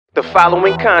The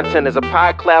following content is a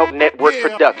PodCloud Network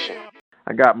production.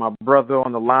 I got my brother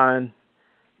on the line,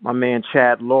 my man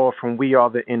Chad Law from We Are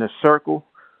the Inner Circle.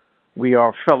 We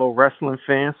are fellow wrestling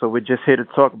fans, so we're just here to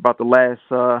talk about the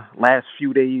last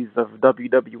few days of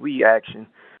WWE action.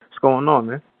 What's going on,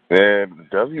 man? Man,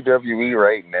 WWE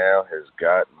right now has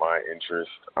got my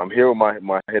interest. I'm here with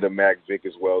my hitter Mac Vick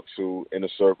as well too. Inner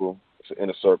Circle, it's an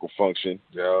Inner Circle function.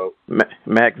 Yo,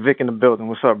 Mac Vick in the building.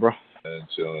 What's up, bro? Man,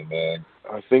 chilling, man.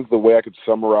 I think the way I could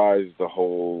summarize the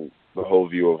whole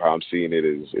view of how I'm seeing it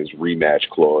is rematch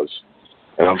clause,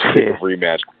 and I'm sick of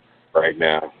rematch right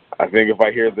now. I think if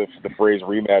I hear the phrase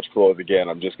rematch clause again,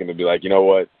 I'm just gonna be like, you know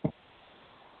what?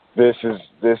 This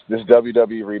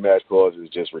WWE rematch clause is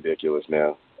just ridiculous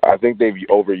now. I think they've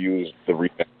overused the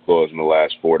rematch clause in the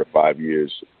last 4 to 5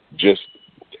 years. Just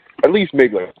at least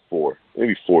maybe like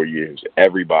 4 years.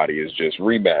 Everybody is just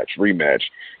rematch,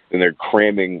 and they're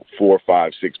cramming 4,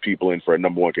 5, 6 people in for a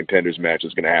number one contenders match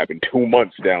that's going to happen 2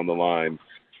 months down the line.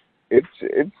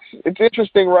 It's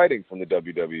interesting writing from the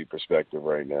WWE perspective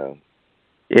right now.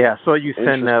 Yeah, I saw you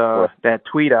send that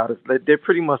tweet out. They're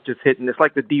pretty much just hitting. It's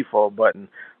like the default button.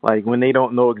 Like when they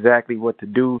don't know exactly what to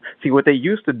do. See, what they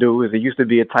used to do is there used to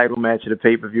be a title match at a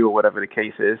pay-per-view or whatever the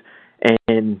case is,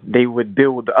 and they would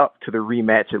build up to the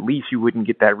rematch. At least you wouldn't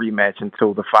get that rematch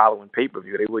until the following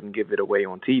pay-per-view. They wouldn't give it away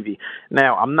on TV.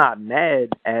 Now, I'm not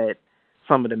mad at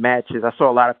some of the matches. I saw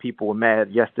a lot of people were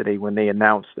mad yesterday when they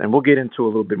announced, and we'll get into a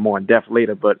little bit more in depth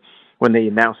later, but when they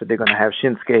announced that they're going to have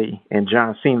Shinsuke and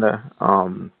John Cena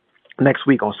next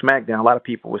week on SmackDown, a lot of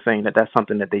people were saying that that's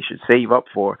something that they should save up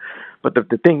for. But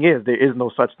the thing is, there is no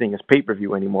such thing as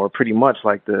pay-per-view anymore. Pretty much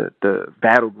like the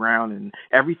Battleground and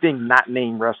everything not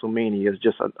named WrestleMania is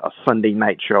just a Sunday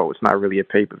night show. It's not really a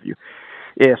pay-per-view.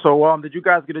 Yeah, so did you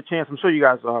guys get a chance? I'm sure you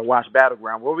guys watched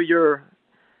Battleground. What were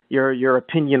your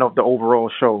opinion of the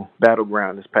overall show,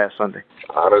 Battleground, this past Sunday?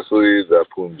 Honestly, that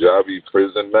Punjabi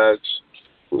prison match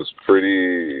was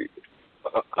pretty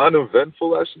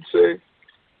uneventful, I should say.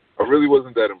 I really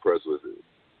wasn't that impressed with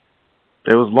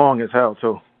it. It was long as hell,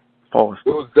 too. Pause. It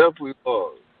was definitely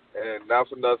long. And not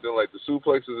for nothing, like the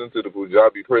suplexes into the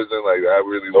Punjabi prison, like I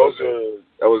really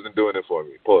wasn't doing it for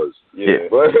me. Pause. Yeah.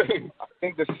 But I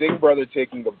think the Singh brother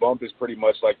taking the bump is pretty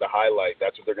much like the highlight.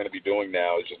 That's what they're going to be doing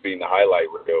now, is just being the highlight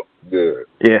reel. yeah.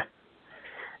 Yeah.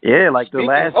 Yeah, like Speaking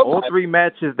the last of all 3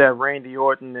 matches that Randy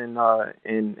Orton and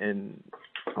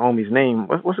homie's name,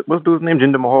 what's dude's name?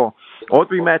 Jinder Mahal. All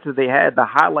 3 matches they had, the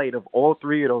highlight of all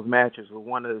 3 of those matches was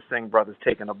one of the Singh brothers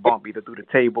taking a bump either through the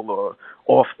table or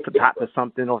off the top of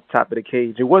something, off the top of the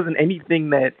cage. It wasn't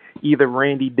anything that either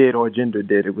Randy did or Jinder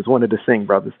did. It was one of the Singh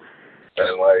brothers.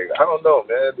 And like, I don't know,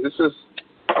 man. It's just,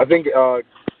 I think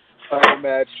title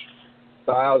match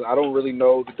styles, I don't really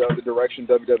know the direction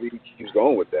WWE keeps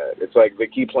going with that. It's like they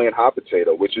keep playing hot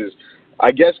potato, which is, I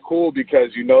guess, cool because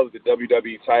you know that the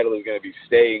WWE title is going to be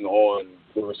staying on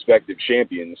the respective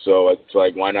champions. So it's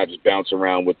like, why not just bounce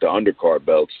around with the undercard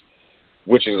belts,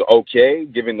 which is okay,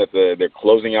 given that they're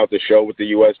closing out the show with the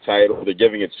U.S. title. They're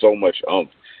giving it so much oomph,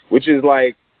 which is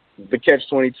like the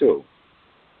catch-22. Because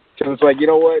it's like, you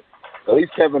know what? At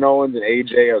least Kevin Owens and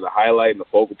AJ are the highlight and the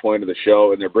focal point of the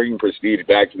show, and they're bringing prestige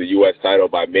back to the U.S. title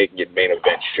by making it main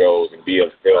event shows and be a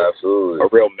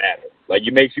real matter. Like,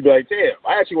 it makes you be like, damn,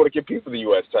 I actually want to compete for the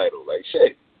U.S. title. Like,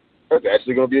 shit, that's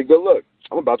actually going to be a good look.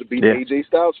 I'm about to beat AJ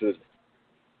Styles for this.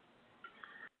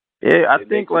 Yeah, I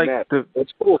think like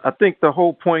that's cool. I think the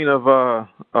whole point of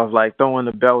like throwing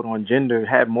the belt on Jinder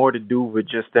had more to do with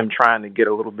just them trying to get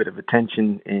a little bit of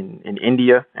attention in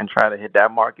India and try to hit that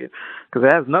market, because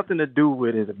it has nothing to do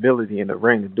with his ability in the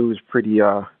ring. The dude is pretty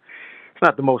it's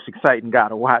not the most exciting guy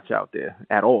to watch out there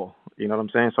at all. You know what I'm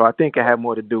saying? So I think it had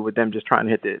more to do with them just trying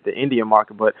to hit the India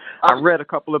market. But I read a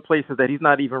couple of places that he's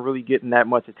not even really getting that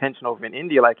much attention over in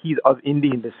India. Like, he's of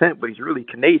Indian descent, but he's really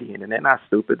Canadian, and they're not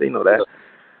stupid. They know that.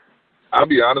 I'll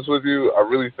be honest with you, I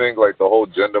really think like the whole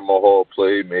Jinder Mahal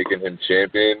play making him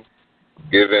champion,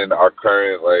 given our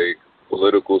current like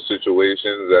political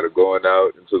situations that are going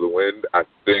out into the wind, I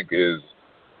think is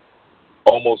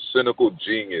almost cynical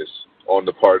genius on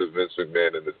the part of Vince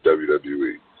McMahon and the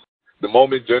WWE. The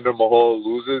moment Jinder Mahal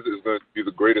loses is going to be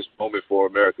the greatest moment for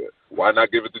America. Why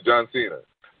not give it to John Cena?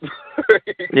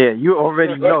 Yeah, you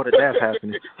already know that's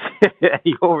happening.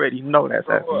 You already know that's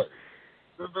happening.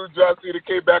 This dude John Cena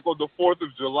came back on the 4th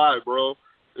of July, bro.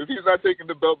 If he's not taking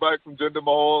the belt back from Jinder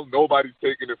Mahal, nobody's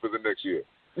taking it for the next year.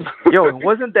 Yo,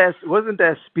 wasn't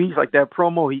that speech, like that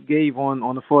promo he gave on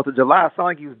the 4th of July? It sounded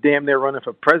like he was damn near running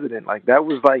for president. Like, that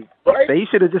was like, right? They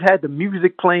should have just had the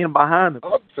music playing behind him.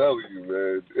 I'm telling you,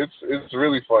 man, it's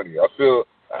really funny. I feel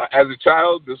As a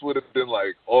child, this would have been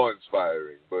like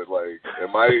awe-inspiring, but like at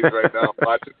my age right now, I'm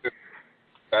watching it.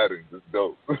 It's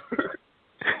dope.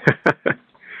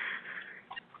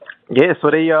 Yeah,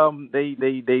 so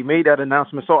they made that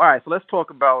announcement. So all right, so let's talk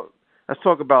about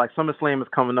like SummerSlam is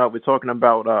coming up. We're talking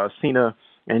about Cena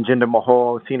and Jinder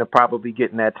Mahal. Cena probably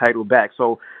getting that title back.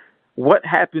 So what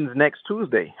happens next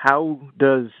Tuesday? How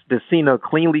does Cena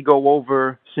cleanly go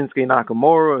over Shinsuke Nakamura?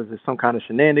 Or is there some kind of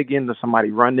shenanigan? Does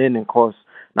somebody run in and cost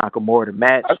Nakamura the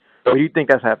match? What do you think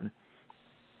that's happening?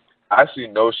 I see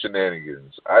no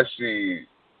shenanigans. I see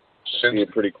Shinsuke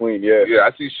pretty clean, yeah. Yeah,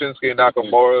 I see Shinsuke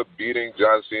Nakamura beating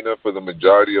John Cena for the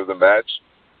majority of the match,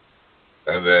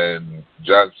 and then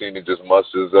John Cena just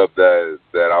musters up that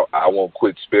I won't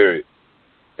quit spirit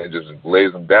and just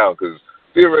lays him down. Because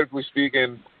theoretically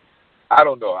speaking, I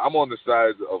don't know. I'm on the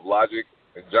side of logic,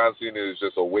 and John Cena is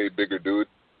just a way bigger dude.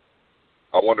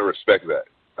 I want to respect that.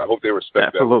 I hope they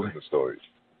respect that within the story.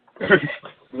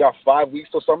 We got 5 weeks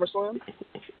till SummerSlam?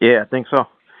 Yeah, I think so.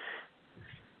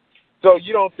 So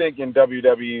you don't think in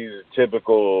WWE's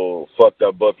typical fucked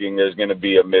up booking there's going to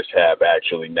be a mishap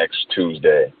actually next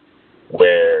Tuesday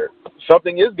where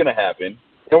something is going to happen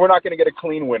and we're not going to get a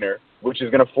clean winner, which is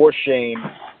going to force Shane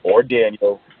or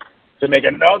Daniel to make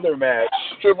another match,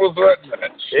 triple threat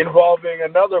match, involving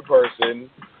another person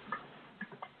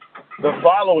the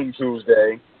following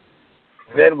Tuesday,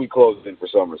 then we close in for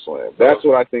SummerSlam. That's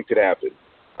what I think could happen.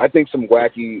 I think some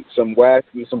really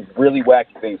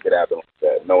wacky things could happen like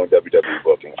that, knowing WWE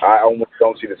booking. I almost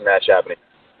don't see this match happening.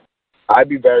 I'd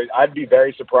be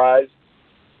very surprised,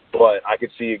 but I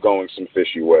could see it going some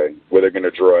fishy way, where they're going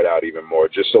to draw it out even more,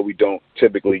 just so we don't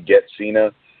typically get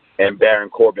Cena, and Baron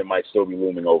Corbin might still be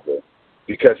looming over,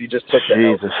 because he just took the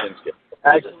L to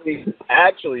Shinsuke.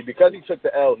 Actually, because he took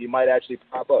the L, he might actually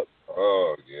pop up.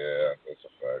 Oh, yeah, that's a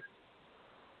fact.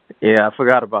 Yeah, I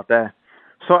forgot about that.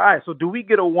 So, all right, so do we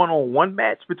get a one-on-one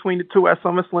match between the two at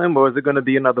SummerSlam, or is it going to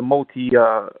be another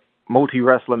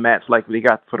multi-wrestler match like we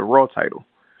got for the Raw title?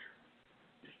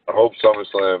 I hope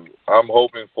SummerSlam, I'm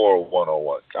hoping for a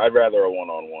one-on-one. I'd rather a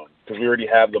one-on-one, because we already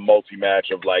have the multi-match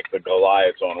of, like, the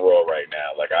Goliaths on Raw right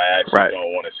now. Like, I actually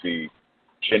don't want to see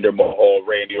Jinder Mahal,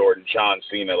 Randy Orton, John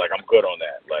Cena. Like, I'm good on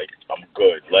that. Like, I'm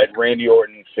good. Let Randy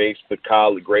Orton face the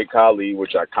Great Khali,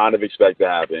 which I kind of expect to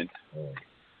happen.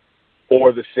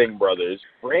 Or the Singh brothers.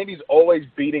 Randy's always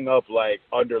beating up, like,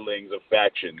 underlings of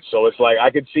factions. So it's like, I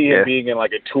could see him being in,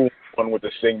 like, a 2-on-1 with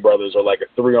the Singh brothers or, like, a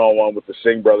 3-on-1 with the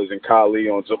Singh brothers and Khali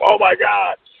on some, oh, my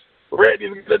God,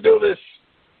 Randy's going to do this.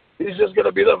 He's just going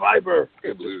to be the Viper.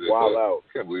 Can't believe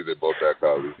they both got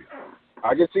Khali.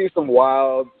 I can see some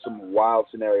wild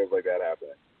scenarios like that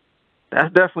happening.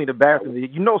 That's definitely the bad thing.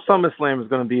 You know SummerSlam is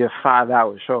going to be a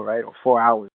 5-hour show, right? Or 4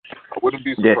 hours. I wouldn't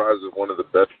be surprised if one of the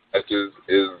best matches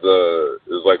is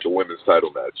like the women's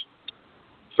title match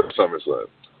for SummerSlam.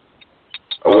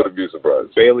 I wouldn't be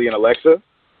surprised. Bayley and Alexa?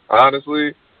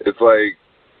 Honestly, it's like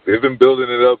they've been building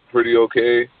it up pretty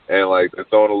okay, and like they're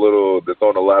throwing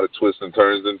a lot of twists and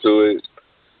turns into it.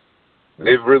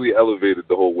 They've really elevated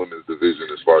the whole women's division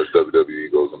as far as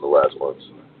WWE goes in the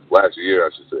last year, I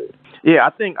should say. Yeah,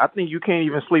 I think you can't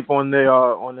even sleep on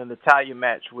the Natalya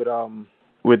match with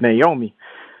Naomi.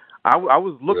 I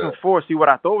was looking forward to see what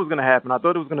I thought was going to happen. I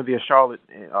thought it was going to be a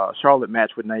Charlotte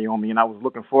match with Naomi, and I was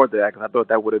looking forward to that because I thought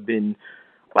that would have been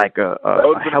like a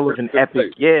hell of an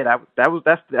epic. Yeah,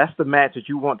 that's the match that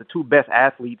you want. The two best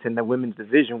athletes in the women's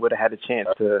division would have had a chance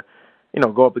to,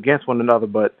 go up against one another.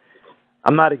 But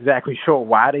I'm not exactly sure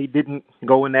why they didn't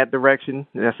go in that direction.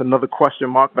 That's another question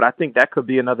mark. But I think that could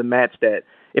be another match that,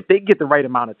 if they get the right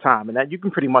amount of time, and that you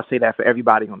can pretty much say that for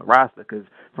everybody on the roster, because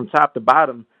from top to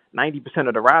bottom, 90%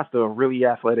 of the roster are really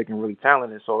athletic and really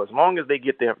talented. So as long as they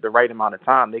get the right amount of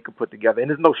time, they could put together, and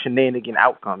there's no shenanigan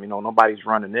outcome. Nobody's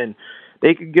running in.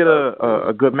 They could get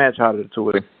a good match out of the two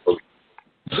of them.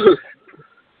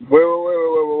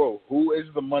 Wait. Who is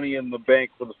the Money in the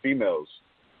Bank for the females?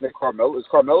 Is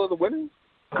Carmella the winner?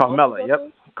 Carmella,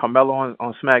 yep. Carmella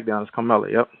on SmackDown is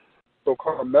Carmella, yep. So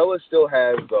Carmella still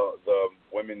has the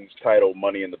women's title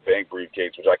Money in the Bank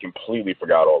briefcase, which I completely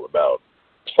forgot all about.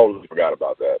 Totally forgot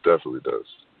about that. Definitely does.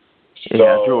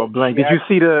 Yeah, I drew a blank. Did you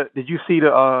see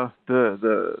the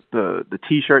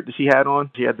T-shirt that she had on?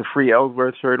 She had the free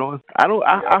Ellsworth shirt on.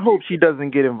 I hope she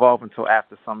doesn't get involved until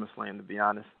after SummerSlam, to be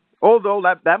honest. Although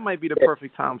that might be the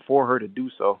perfect time for her to do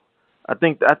so. I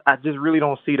think I just really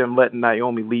don't see them letting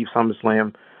Naomi leave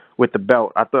SummerSlam with the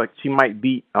belt. I thought she might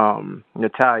beat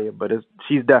Natalya, but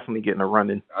she's definitely getting a run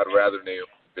in. I'd rather Naomi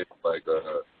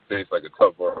face like a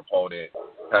tougher opponent,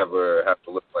 have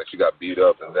to look like she got beat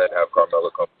up, and then have Carmella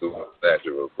come through and snatch it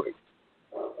real quick.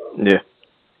 Yeah.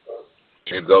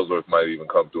 James Ellsworth might even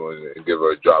come through and give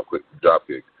her a drop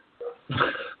kick.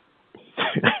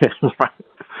 Right.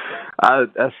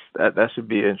 That should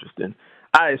be interesting.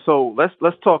 All right, so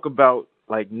let's talk about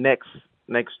like next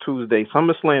Tuesday,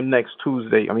 SummerSlam next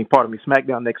Tuesday. I mean, pardon me,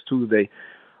 SmackDown next Tuesday.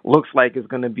 Looks like it's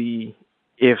going to be,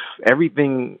 if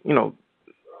everything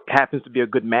happens to be a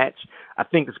good match, I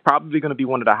think it's probably going to be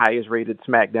one of the highest rated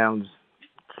SmackDowns,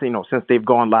 since they've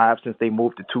gone live, since they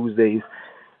moved to Tuesdays.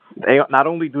 They not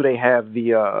only do they have they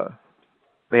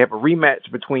have a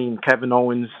rematch between Kevin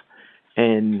Owens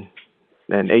and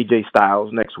AJ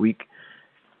Styles next week.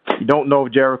 You don't know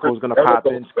if Jericho's going to pop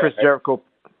in. Chris Jericho.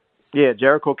 Yeah,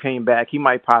 Jericho came back. He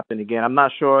might pop in again. I'm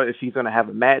not sure if he's going to have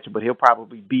a match, but he'll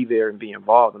probably be there and be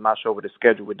involved. I'm not sure what his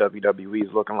schedule with WWE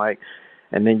is looking like.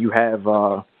 And then you have,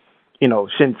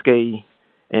 Shinsuke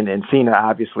and Cena,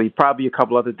 obviously. Probably a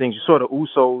couple other things. You saw the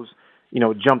Usos,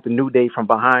 jump the New Day from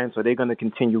behind, so they're going to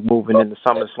continue moving into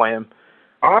SummerSlam.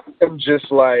 I'm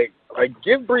just like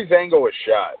give Breezango a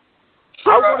shot.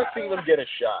 I want to see them get a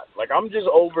shot. Like, I'm just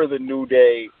over the New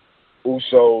Day,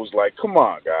 Usos. Like, come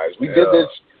on, guys. We did this.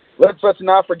 Let's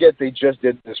not forget they just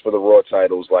did this for the Raw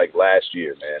titles like last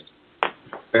year, man.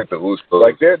 I think the Usos,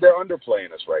 like they're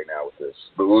underplaying us right now with this.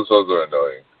 The Usos are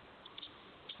annoying.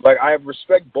 Like, I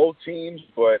respect both teams,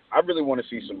 but I really want to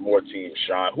see some more teams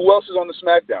shine. Who else is on the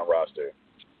SmackDown roster?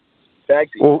 Tag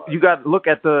team. Well, you got to look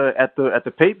at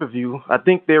the pay-per-view. I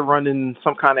think they're running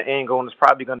some kind of angle, and it's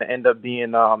probably going to end up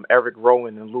being Eric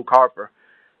Rowan and Luke Harper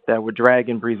that were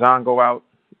dragging Breezango out,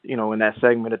 in that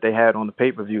segment that they had on the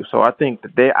pay-per-view. So I think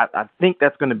that I think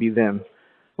that's going to be them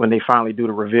when they finally do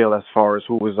the reveal as far as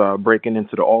who was breaking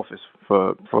into the office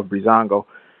for Breezango.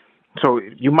 So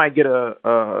you might get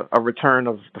a return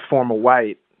of the former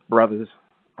Wyatt brothers,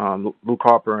 Luke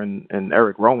Harper and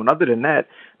Eric Rowan. Other than that,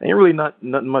 there ain't really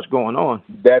nothing much going on.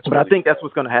 But I think that's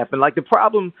what's going to happen. Like the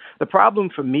problem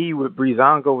for me with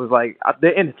Breezango is like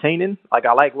they're entertaining. Like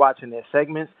I like watching their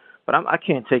segments, but I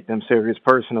can't take them serious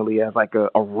personally as like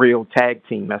a real tag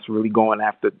team that's really going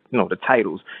after the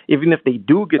titles. Even if they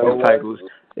do get the titles,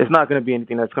 it's not going to be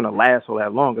anything that's going to last all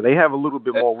that longer. They have a little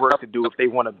bit more work to do if they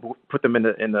want to put them in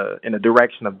the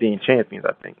direction of being champions,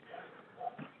 I think.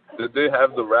 Did they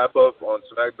have the wrap up on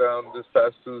SmackDown this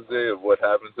past Tuesday of what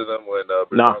happened to them when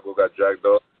Breezango got dragged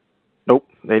off? Nope,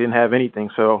 they didn't have anything.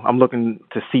 So I'm looking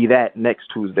to see that next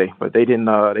Tuesday, but they didn't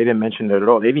mention it at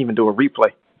all. They didn't even do a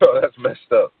replay. Oh, that's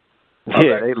messed up.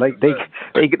 Yeah,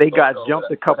 they got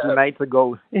jumped a couple nights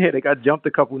ago. Yeah, they got jumped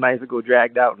a couple nights ago,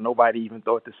 dragged out. And nobody even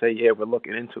thought to say, "Yeah, we're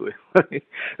looking into it."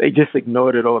 They just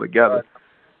ignored it altogether.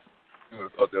 I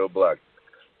thought they were black.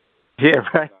 Yeah,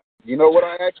 right. You know what?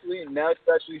 Now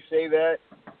to actually say that,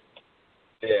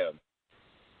 damn.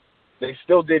 They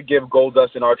still did give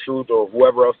Goldust and R-Truth or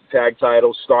whoever else the tag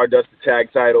titles, Stardust the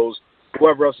tag titles,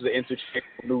 whoever else is the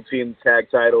interchangeable new team tag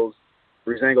titles.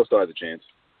 Breezango still has a chance.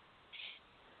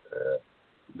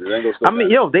 I mean,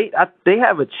 they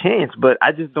have a chance, but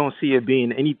I just don't see it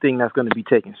being anything that's going to be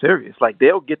taken serious. Like,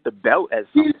 they'll get the belt at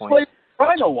some point.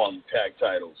 Rhino won tag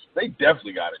titles. They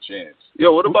definitely got a chance.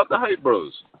 Yo, what about the Hype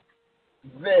Bros?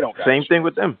 They don't got Same thing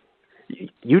with them.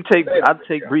 I'd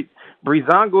take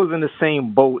Breezango's in the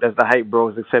same boat as the Hype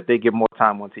Bros, except they get more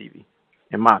time on TV,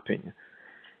 in my opinion.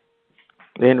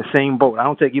 They're in the same boat. I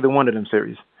don't take either one of them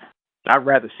serious. I'd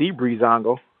rather see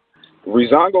Breezango.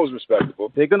 Breezango is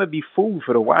respectable. They're gonna be food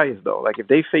for the Wyatts though. Like if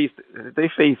they face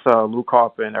Luke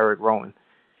Harper and Eric Rowan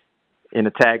in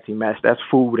a tag team match, that's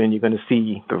food, and you're gonna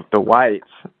see the Wyatts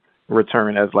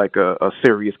return as like a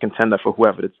serious contender for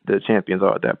whoever the champions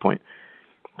are at that point.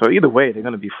 So either way, they're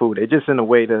gonna be food. They're just in a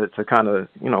way to kind of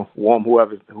warm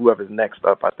whoever's next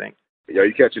up, I think. Yeah,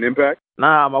 you catching Impact?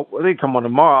 Nah, they come on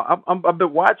tomorrow. I've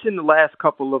been watching the last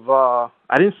couple of.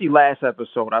 I didn't see last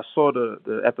episode. I saw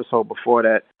the episode before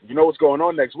that. You know what's going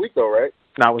on next week, though, right?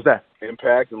 Nah, what's that?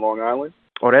 Impact in Long Island.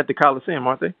 Oh, they're at the Coliseum,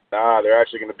 aren't they? Nah, they're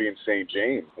actually going to be in St.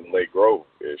 James, in Lake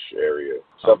Grove-ish area,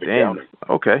 Suffolk County.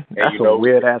 Okay, that's a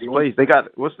weird ass place. They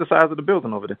got what's the size of the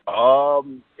building over there?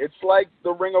 It's like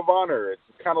the Ring of Honor. It's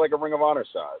kind of like a Ring of Honor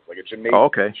size, like a gymnasium. Oh,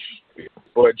 okay.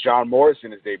 But John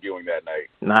Morrison is debuting that night.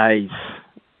 Nice.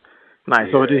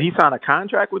 Yeah. So did he sign a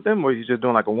contract with them, or is he just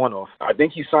doing like a one-off? I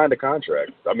think he signed a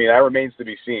contract. I mean, that remains to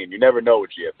be seen. You never know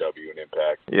with GFW and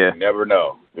Impact. Yeah. You never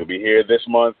know. He'll be here this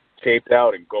month, taped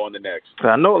out, and go on the next.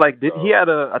 I know, like,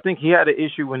 I think he had an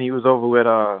issue when he was over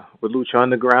with Lucha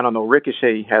Underground. I know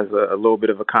Ricochet has a little bit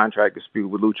of a contract dispute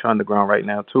with Lucha Underground right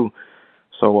now too.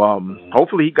 So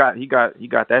hopefully he got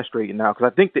that straightened out,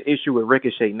 because I think the issue with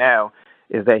Ricochet now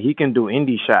is that he can do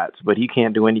indie shots, but he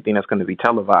can't do anything that's going to be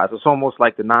televised. It's almost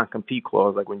like the non-compete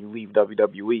clause, like when you leave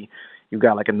WWE. you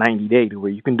got like a 90-day to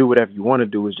where you can do whatever you want to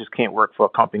do. It just can't work for a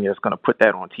company that's going to put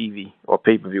that on TV or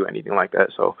pay-per-view or anything like that.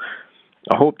 So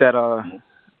I hope that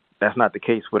that's not the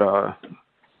case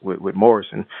with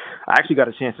Morrison. I actually got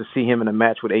a chance to see him in a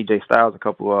match with AJ Styles a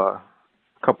couple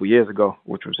years ago,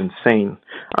 which was insane.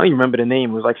 I don't even remember the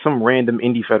name. It was like some random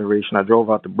indie federation. I drove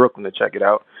out to Brooklyn to check it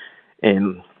out.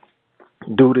 And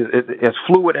dude is as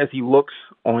fluid as he looks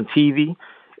on TV.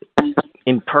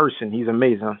 In person, he's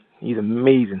amazing. He's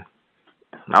amazing.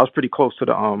 And I was pretty close to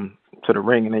the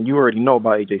ring, and then you already know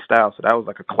about AJ Styles, so that was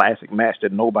like a classic match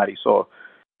that nobody saw.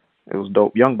 It was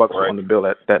dope. Young Bucks were on the bill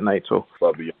that night, so.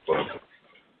 Love the Young Bucks.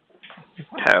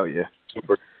 Hell yeah.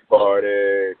 Super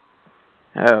party.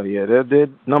 Hell yeah. They're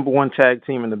number one tag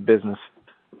team in the business.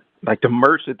 Like the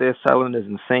merch that they're selling is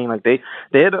insane. Like they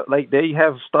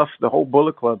have stuff. The whole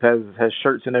Bullet Club has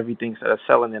shirts and everything that are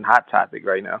selling in Hot Topic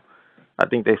right now. I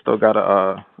think they still got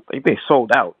I think they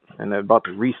sold out and they're about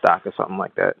to restock or something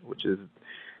like that,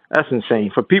 that's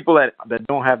insane for people that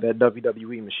don't have that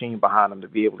WWE machine behind them to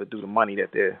be able to do the money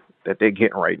that they're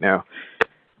getting right now.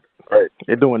 Right.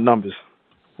 They're doing numbers.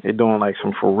 They're doing like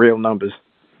some for real numbers.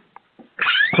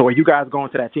 So are you guys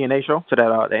going to that TNA show, to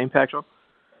that the Impact show?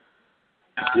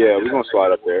 Yeah, we're gonna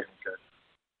slide up there.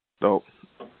 So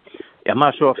yeah, I'm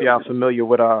not sure if y'all familiar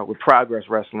with Progress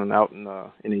Wrestling out in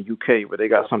the UK, but they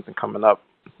got something coming up.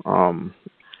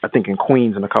 I think in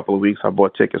Queens in a couple of weeks. I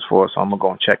bought tickets for it, so I'm gonna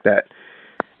go and check that,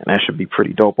 and that should be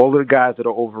pretty dope. All of the guys that are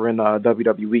over in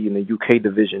WWE in the UK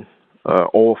division,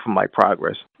 all from like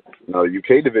Progress. No, the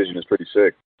UK division is pretty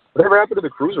sick. Whatever happened to the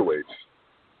cruiserweights?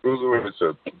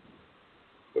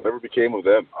 Whatever became of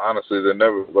them? Honestly, they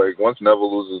never, like, once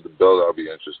Neville loses the belt, I'll be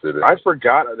interested in. I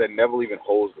forgot that Neville even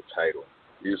holds the title.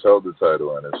 He's held the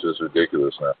title, and it's just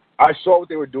ridiculous now. I saw what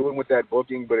they were doing with that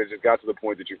booking, but it just got to the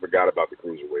point that you forgot about the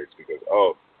cruiserweights because,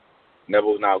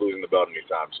 Neville's not losing the belt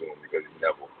anytime soon because he's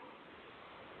Neville.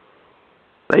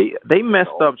 They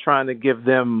messed up trying to give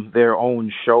them their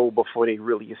own show before they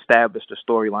really established the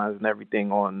storylines and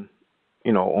everything on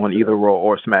either Raw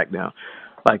or SmackDown.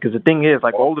 Like, because the thing is,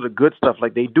 like, all of the good stuff,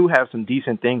 like, they do have some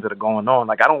decent things that are going on.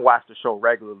 Like, I don't watch the show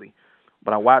regularly,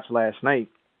 but I watched last night,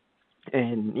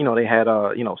 and, they had,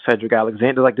 Cedric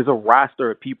Alexander. Like, there's a roster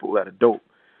of people that are dope,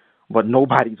 but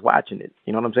nobody's watching it.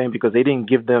 You know what I'm saying? Because they didn't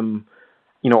give them,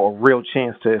 a real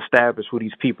chance to establish who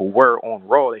these people were on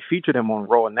Raw. They feature them on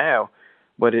Raw now,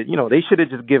 but, they should have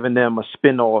just given them a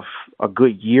spin-off a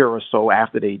good year or so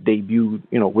after they debuted,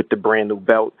 with the brand new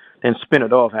belt, and spin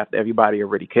it off after everybody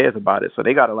already cares about it. So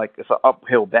they got to, it's an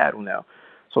uphill battle now.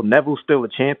 So Neville's still a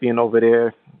champion over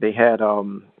there. They had,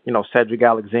 Cedric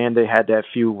Alexander had that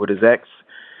feud with his ex.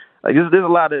 Like, there's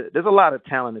a lot of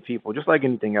talented people, just like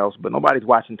anything else, but nobody's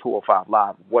watching 205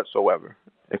 Live whatsoever.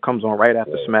 It comes on right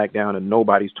after SmackDown, and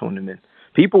nobody's tuning in.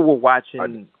 People were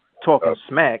watching Talking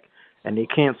Smack, and they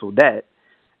canceled that.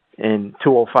 And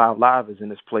 205 Live is in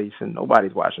this place, and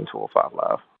nobody's watching 205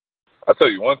 Live. I'll tell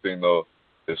you one thing, though.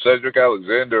 If Cedric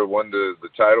Alexander won the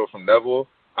title from Neville,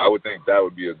 I would think that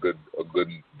would be a good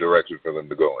direction for them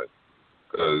to go in.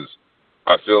 Because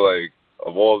I feel like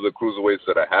of all the cruiserweights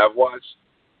that I have watched,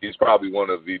 he's probably one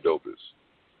of the dopest.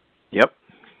 Yep.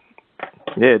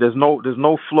 Yeah, there's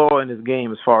no flaw in his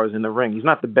game as far as in the ring. He's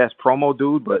not the best promo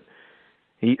dude, but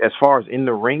he, as far as in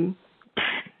the ring,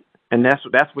 and that's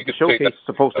what the showcase is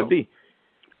supposed to be.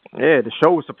 Yeah, the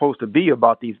show was supposed to be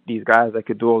about these guys that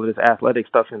could do all of this athletic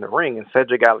stuff in the ring, and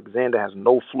Cedric Alexander has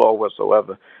no flaw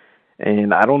whatsoever.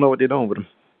 And I don't know what they're doing with him.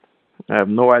 I have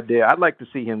no idea. I'd like to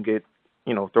see him get,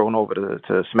 thrown over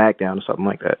to SmackDown or something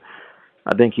like that.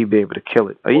 I think he'd be able to kill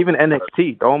it. Or even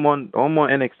NXT. Throw him on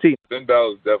NXT. Finn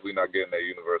Balor's definitely not getting that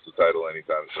Universal title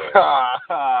anytime soon.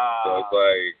 So it's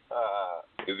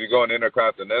like, is he going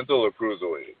Intercontinental or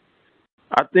Cruiserweight?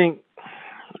 I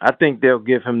think they'll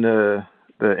give him the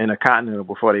Intercontinental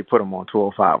before they put him on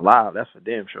 205 Live. That's for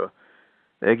damn sure.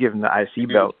 They'll give him the IC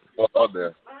belt. Out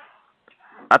there.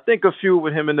 I think a feud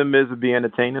with him and The Miz would be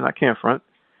entertaining. I can't front.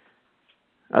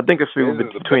 I think a feud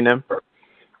between them.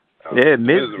 Yeah,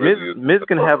 Miz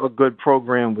can have a good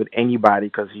program with anybody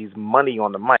because he's money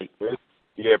on the mic.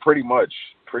 Yeah, pretty much.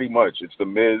 It's The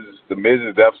Miz. The Miz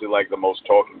is definitely like the most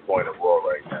talking point of Raw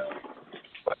right now.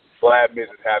 But glad Miz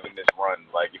is having this run.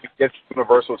 Like, if he gets the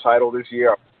Universal title this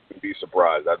year, I wouldn't be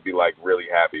surprised. I'd be like really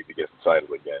happy if he gets the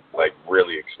title again. Like,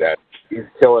 really ecstatic. He's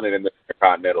killing it in the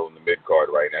Continental in the mid card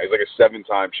right now. He's like a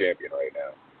 7-time champion right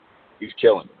now. He's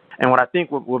killing it. And what I think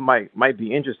what might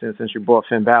be interesting, since you brought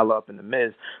Finn Balor up in The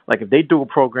Miz, like if they do a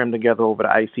program together over the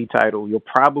IC title, you'll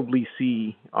probably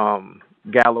see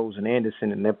Gallows and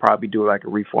Anderson, and they'll probably do like a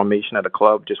reformation of the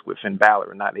club just with Finn Balor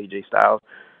and not AJ Styles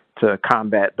to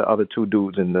combat the other two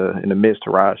dudes in the Miz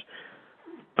Taraj.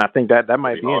 I think that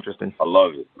might be interesting. I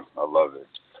love it.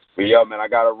 But yo, man, I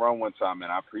gotta run one time,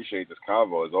 man. I appreciate this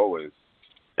convo as always.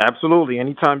 Absolutely.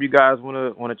 Anytime you guys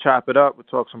wanna chop it up, we'll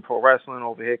talk some pro wrestling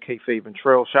over here, Kayfabe and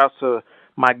Trill. Shouts to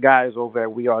my guys over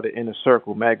at We Are the Inner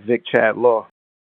Circle, Mac, Vic, Chad, Law.